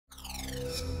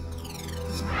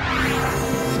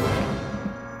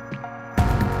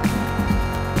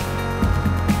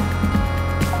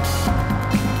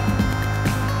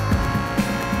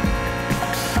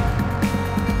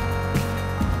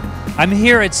I'm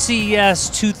here at CES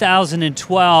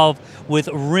 2012 with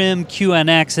RIM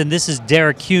QNX, and this is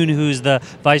Derek Kuhn, who's the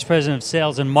Vice President of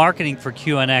Sales and Marketing for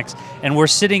QNX, and we're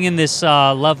sitting in this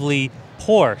lovely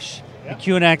Porsche. Yeah.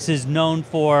 QNX is known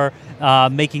for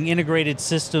making integrated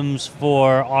systems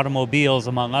for automobiles,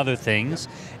 among other things,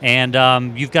 and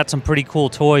you've got some pretty cool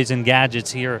toys and gadgets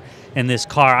here in this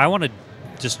car. I want to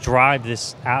just drive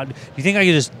this out. Do you think I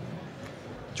could just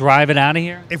drive it out of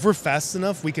here? If we're fast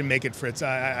enough, we can make it, Fritz.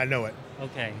 I know it.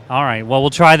 Okay. All right. Well, we'll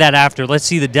try that after. Let's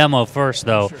see the demo first,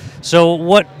 though. Sure.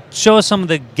 So, show us some of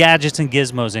the gadgets and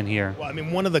gizmos in here. Well, I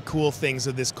mean, one of the cool things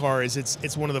of this car is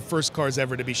it's one of the first cars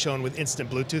ever to be shown with instant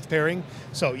Bluetooth pairing.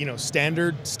 So, you know,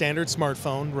 standard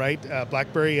smartphone, right?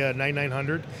 BlackBerry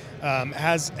 9900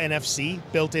 has NFC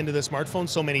built into the smartphone.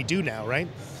 So many do now, right?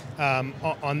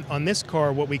 On this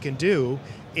car, what we can do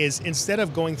is, instead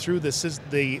of going through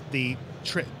the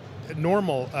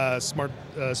normal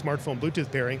smartphone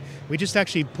Bluetooth pairing, we just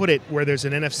actually put it where there's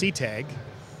an NFC tag.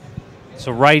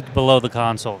 So right below the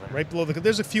console. Then. Right below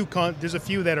there's a few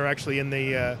that are actually in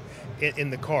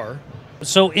the car.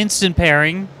 So instant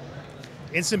pairing.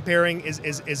 Instant pairing is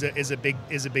a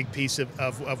big piece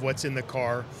of what's in the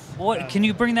car. What can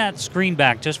you bring that screen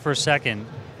back just for a second?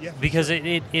 Yeah. Because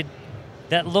it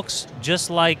that looks just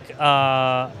like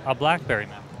a BlackBerry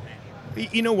map.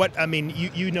 You know what? I mean,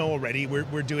 you know already.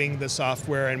 We're doing the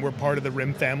software, and we're part of the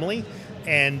RIM family,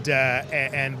 and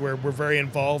we're very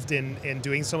involved in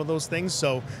doing some of those things.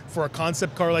 So for a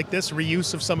concept car like this,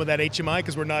 reuse of some of that HMI,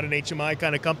 because we're not an HMI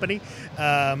kind of company,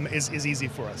 is easy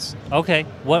for us. Okay.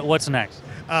 What's next?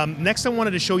 Next, I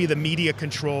wanted to show you the media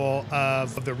control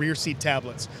of the rear seat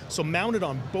tablets. So mounted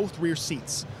on both rear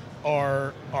seats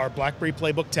are our BlackBerry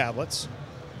Playbook tablets.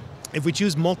 If we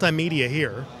choose multimedia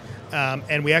here,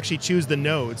 and we actually choose the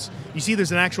nodes, you see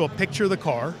there's an actual picture of the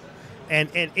car, and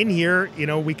in here, you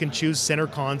know, we can choose center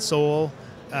console.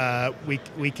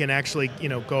 We can actually, you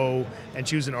know, go and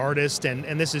choose an artist,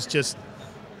 and this is just,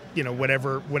 you know,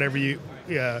 whatever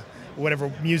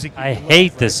music. I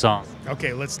hate this song.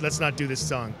 Okay, let's not do this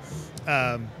song.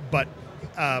 But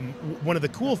one of the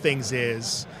cool things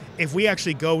is, if we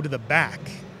actually go to the back,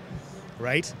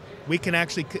 right, we can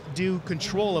actually do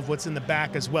control of what's in the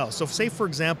back as well. So say, for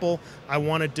example, I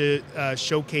wanted to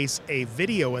showcase a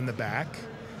video in the back.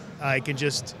 I can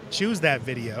just choose that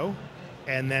video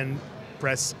and then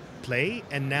press play,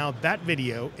 and now that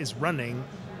video is running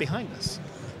behind us.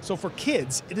 So for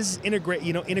kids, it is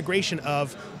integration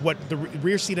of what the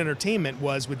rear seat entertainment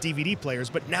was with DVD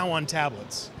players, but now on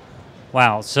tablets.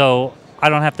 Wow. So I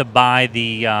don't have to buy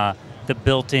the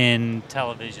built-in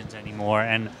televisions anymore,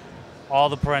 and all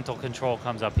the parental control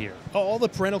comes up here. All the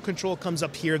parental control comes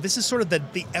up here. This is sort of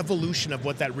the evolution of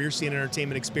what that rear seat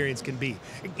entertainment experience can be.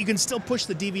 You can still push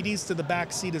the DVDs to the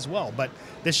back seat as well, but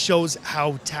this shows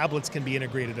how tablets can be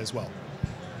integrated as well.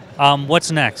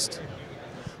 What's next?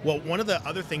 Well, one of the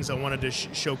other things I wanted to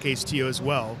showcase to you as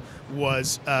well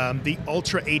was the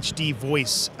Ultra HD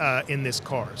voice in this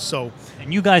car. So,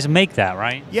 and you guys make that,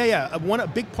 right? Yeah. A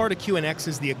big part of QNX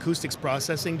is the acoustics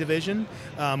processing division.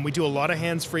 We do a lot of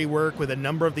hands-free work with a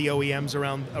number of the OEMs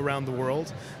around the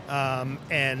world,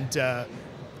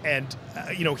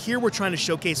 you know, here we're trying to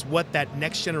showcase what that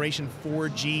next generation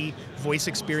 4G voice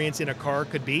experience in a car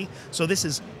could be. So this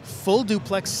is full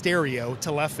duplex stereo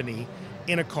telephony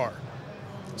in a car.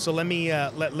 So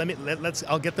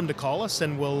I'll get them to call us,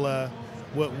 and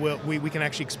we can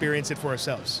actually experience it for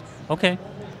ourselves. Okay.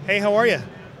 Hey, how are you?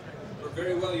 We're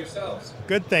very well, yourselves.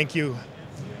 Good, thank you.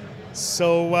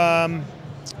 So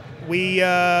we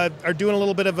are doing a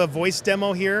little bit of a voice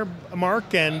demo here,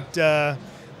 Mark, and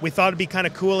we thought it'd be kind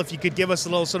of cool if you could give us a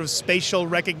little sort of spatial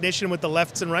recognition with the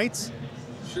lefts and rights.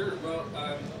 Sure. Well,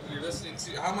 you're listening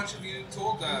to. How much have you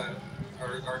told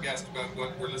our guest about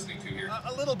what we're listening to here?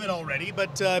 A little bit already,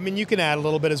 but I mean, you can add a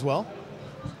little bit as well.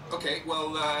 Okay.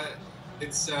 Well,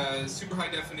 it's super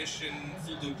high definition,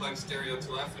 full duplex stereo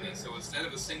telephony. So instead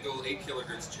of a single 8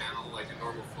 kilohertz channel like a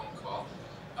normal phone call,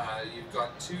 you've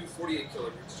got two 48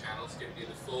 kilohertz channels giving you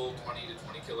the full 20 to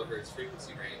 20 kilohertz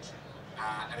frequency range.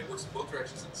 And it works in both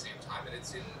directions at the same time, and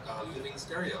it's in living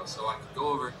stereo. So I can go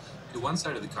over to one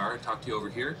side of the car and talk to you over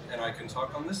here, and I can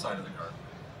talk on this side of the car.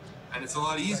 And it's a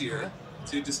lot easier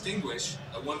to distinguish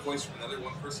one voice from another,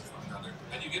 one person from another.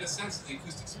 And you get a sense of the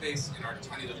acoustic space in our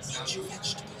tiny little sound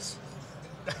booth.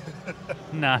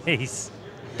 Nice.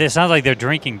 It sounds like they're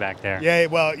drinking back there. Yeah,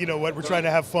 well, you know what, we're trying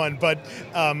to have fun. But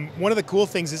one of the cool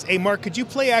things is, hey, Mark, could you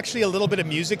play actually a little bit of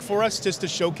music for us just to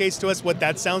showcase to us what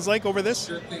that sounds like over this?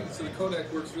 Sure thing. So the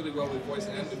codec works really well with voice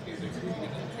and with music. So we can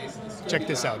get a taste of this. Check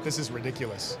this out. This is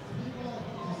ridiculous.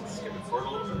 Skip it forward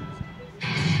a little bit.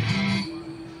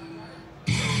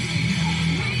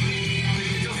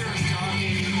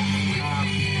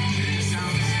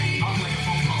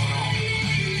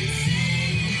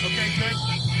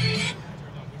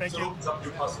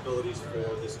 possibilities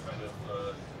for this kind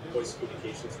of voice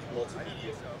communications,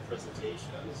 multimedia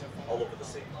presentations, all over the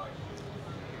same line.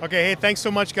 Okay, hey, thanks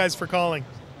so much, guys, for calling.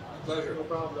 Pleasure. No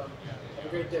problem. Have a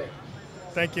great day.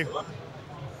 Thank you.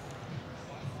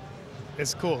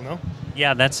 It's cool, no?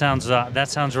 Yeah, that sounds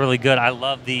really good. I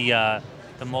love the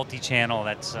multi-channel.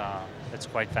 That's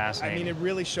quite I fascinating. mean, it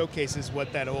really showcases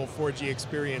what that whole 4G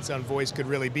experience on voice could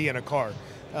really be in a car.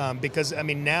 Because, I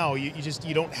mean, now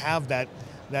you don't have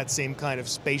that same kind of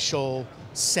spatial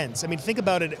sense. I mean, think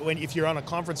about it if you're on a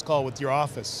conference call with your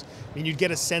office. I mean, you'd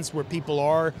get a sense where people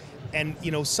are. And,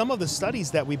 you know, some of the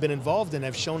studies that we've been involved in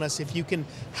have shown us if you can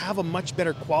have a much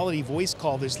better quality voice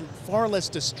call, there's far less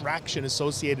distraction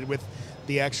associated with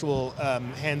the actual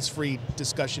hands-free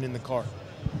discussion in the car.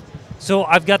 So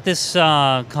I've got this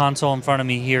console in front of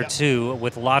me here Yeah. too,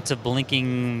 with lots of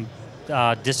blinking,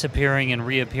 disappearing and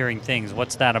reappearing things.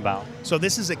 What's that about? So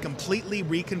this is a completely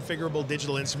reconfigurable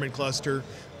digital instrument cluster.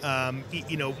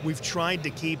 You know, we've tried to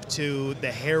keep to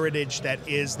the heritage that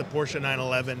is the Porsche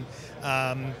 911.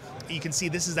 You can see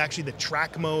this is actually the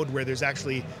track mode where there's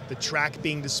actually the track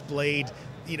being displayed.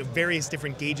 You know, various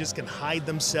different gauges can hide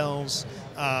themselves.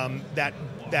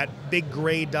 That big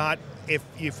gray dot,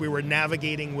 if we were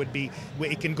navigating, would be,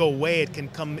 it can go away, it can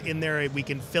come in there, we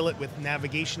can fill it with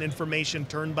navigation information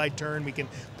turn by turn, we can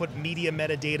put media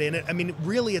metadata in it. I mean,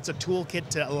 really it's a toolkit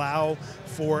to allow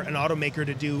for an automaker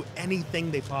to do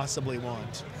anything they possibly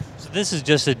want. So this is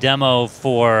just a demo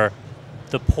for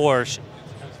the Porsche.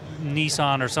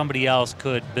 Nissan or somebody else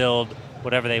could build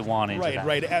whatever they want into that.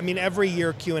 Right. I mean, every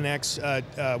year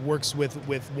QNX works with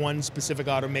one specific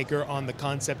automaker on the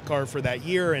concept car for that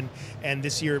year, and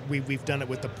this year we've done it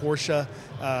with the Porsche.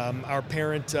 Our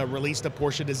parent released a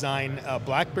Porsche design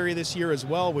BlackBerry this year as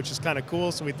well, which is kind of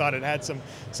cool. So we thought it had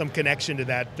some connection to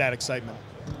that excitement.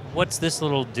 What's this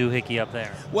little doohickey up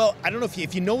there? Well, I don't know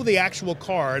if you know the actual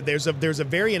car. There's a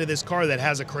variant of this car that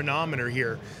has a chronometer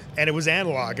here, and it was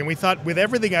analog. And we thought with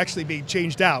everything actually being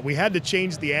changed out, we had to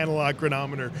change the analog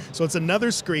chronometer. So it's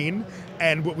another screen,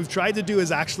 and what we've tried to do is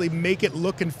actually make it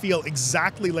look and feel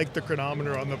exactly like the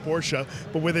chronometer on the Porsche,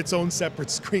 but with its own separate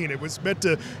screen. It was meant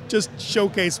to just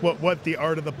showcase what the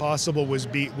art of the possible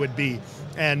would be.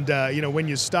 And you know, when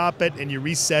you stop it and you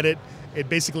reset it, it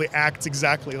basically acts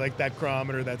exactly like that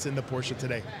chronometer that's in the Porsche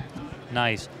today.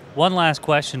 Nice. One last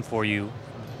question for you.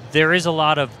 There is a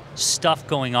lot of stuff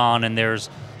going on, and there's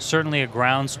certainly a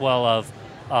groundswell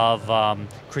of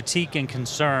critique and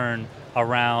concern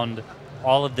around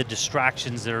all of the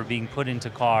distractions that are being put into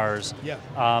cars. Yeah.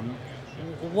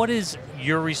 What is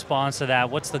your response to that?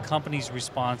 What's the company's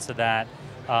response to that?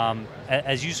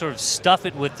 As you sort of stuff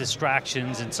it with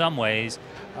distractions in some ways,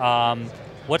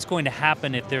 what's going to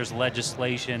happen if there's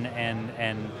legislation,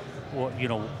 and you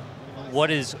know, what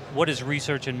is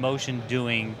Research in Motion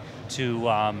doing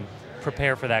to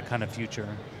prepare for that kind of future?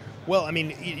 Well, I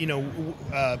mean, you know,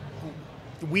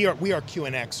 we are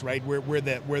QNX, right? We're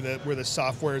the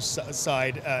software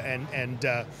side,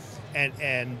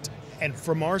 and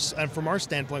from our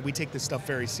standpoint, we take this stuff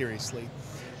very seriously.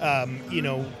 You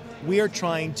know, we are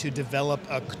trying to develop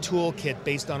a toolkit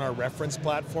based on our reference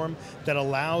platform that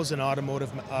allows an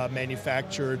automotive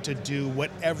manufacturer to do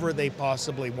whatever they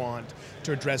possibly want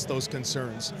to address those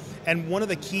concerns. And one of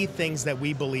the key things that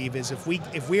we believe is if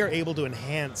we are able to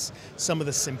enhance some of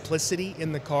the simplicity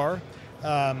in the car,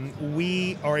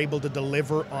 we are able to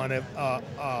deliver on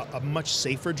a much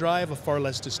safer drive, a far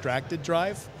less distracted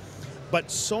drive. But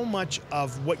so much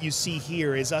of what you see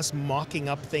here is us mocking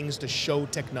up things to show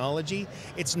technology.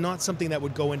 It's not something that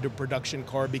would go into a production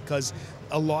car, because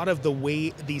a lot of the way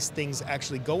these things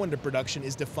actually go into production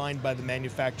is defined by the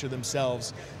manufacturer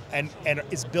themselves, and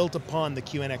is built upon the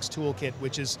QNX toolkit,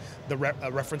 which is the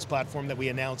reference platform that we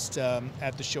announced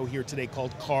at the show here today,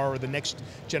 called CAR, or the next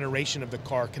generation of the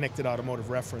CAR, Connected Automotive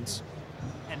Reference.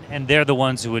 And they're the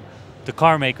ones who would. The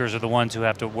car makers are the ones who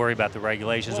have to worry about the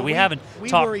regulations. Well, we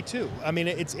worry too. I mean,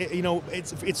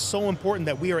 it's so important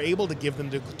that we are able to give them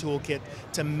the toolkit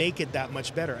to make it that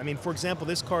much better. I mean, for example,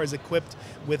 this car is equipped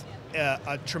with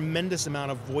a tremendous amount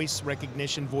of voice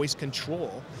recognition, voice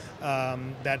control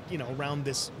that, you know, around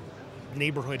this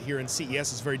neighborhood here in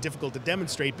CES is very difficult to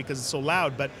demonstrate because it's so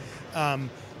loud. But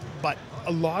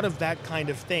a lot of that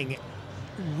kind of thing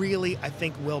really, I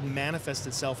think, will manifest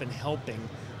itself in helping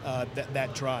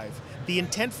that drive. The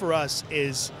intent for us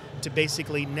is to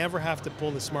basically never have to pull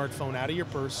the smartphone out of your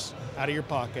purse, out of your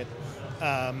pocket,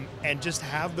 and just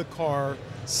have the car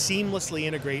seamlessly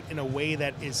integrate in a way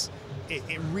that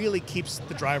it really keeps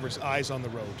the driver's eyes on the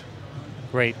road.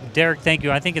 Great. Derek, thank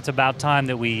you. I think it's about time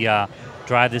that we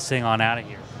drive this thing on out of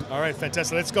here. All right,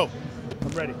 fantastic. Let's go. I'm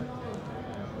ready.